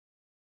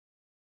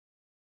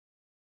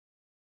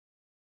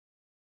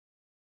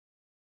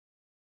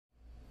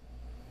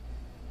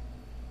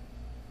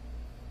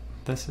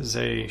This is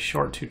a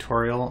short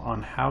tutorial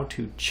on how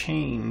to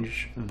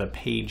change the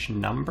page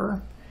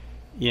number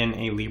in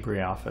a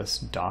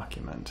LibreOffice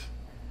document.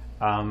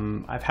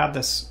 I've had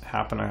this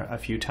happen a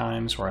few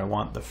times where I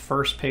want the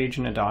first page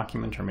in a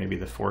document, or maybe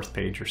the fourth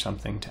page or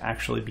something, to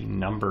actually be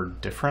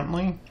numbered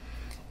differently,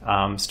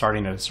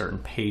 starting at a certain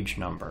page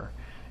number.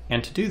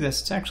 And to do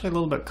this, it's actually a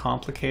little bit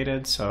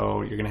complicated,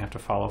 so you're going to have to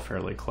follow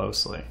fairly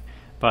closely.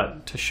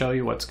 But to show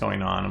you what's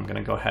going on, I'm going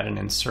to go ahead and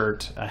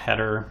insert a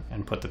header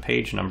and put the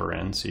page number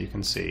in so you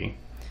can see.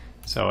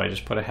 So I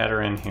just put a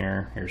header in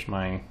here. Here's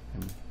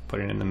put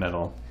it in the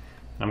middle.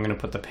 And I'm going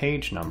to put the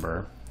page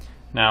number.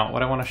 Now,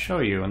 what I want to show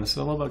you, and this is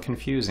a little bit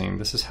confusing,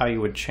 this is how you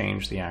would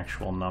change the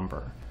actual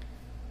number.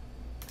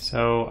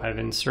 So I've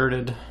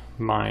inserted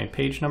my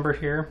page number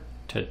here.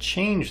 To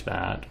change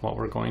that, what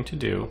we're going to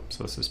do,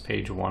 so this is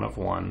page 1 of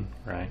 1,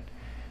 right?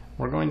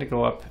 We're going to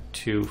go up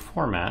to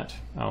Format.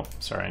 Oh,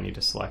 sorry, I need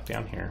to select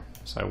down here.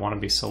 So I want to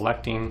be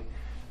selecting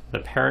the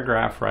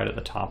paragraph right at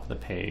the top of the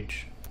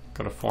page.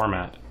 Go to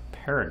Format,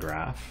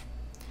 Paragraph.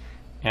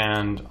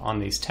 And on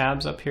these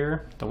tabs up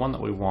here, the one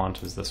that we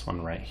want is this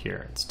one right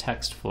here. It's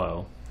Text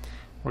Flow.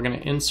 We're going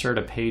to insert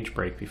a page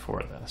break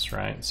before this,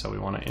 right? So we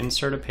want to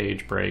insert a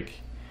page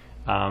break.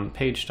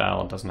 Page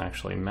style doesn't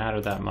actually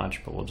matter that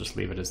much, but we'll just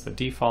leave it as the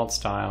default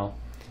style.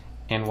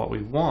 And what we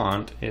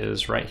want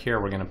is right here,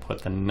 we're going to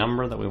put the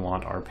number that we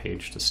want our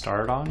page to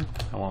start on.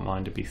 I want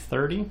mine to be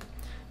 30.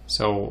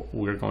 So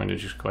we're going to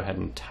just go ahead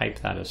and type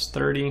that as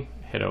 30,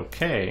 hit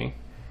OK,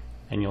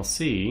 and you'll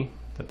see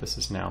that this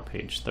is now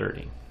page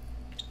 30.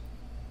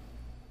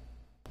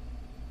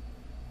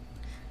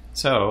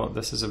 So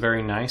this is a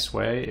very nice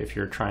way if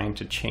you're trying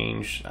to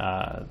change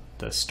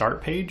the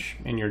start page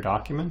in your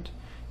document.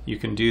 You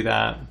can do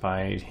that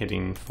by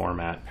hitting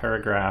Format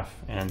Paragraph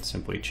and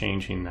simply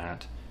changing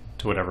that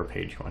to whatever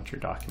page you want your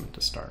document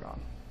to start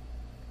on.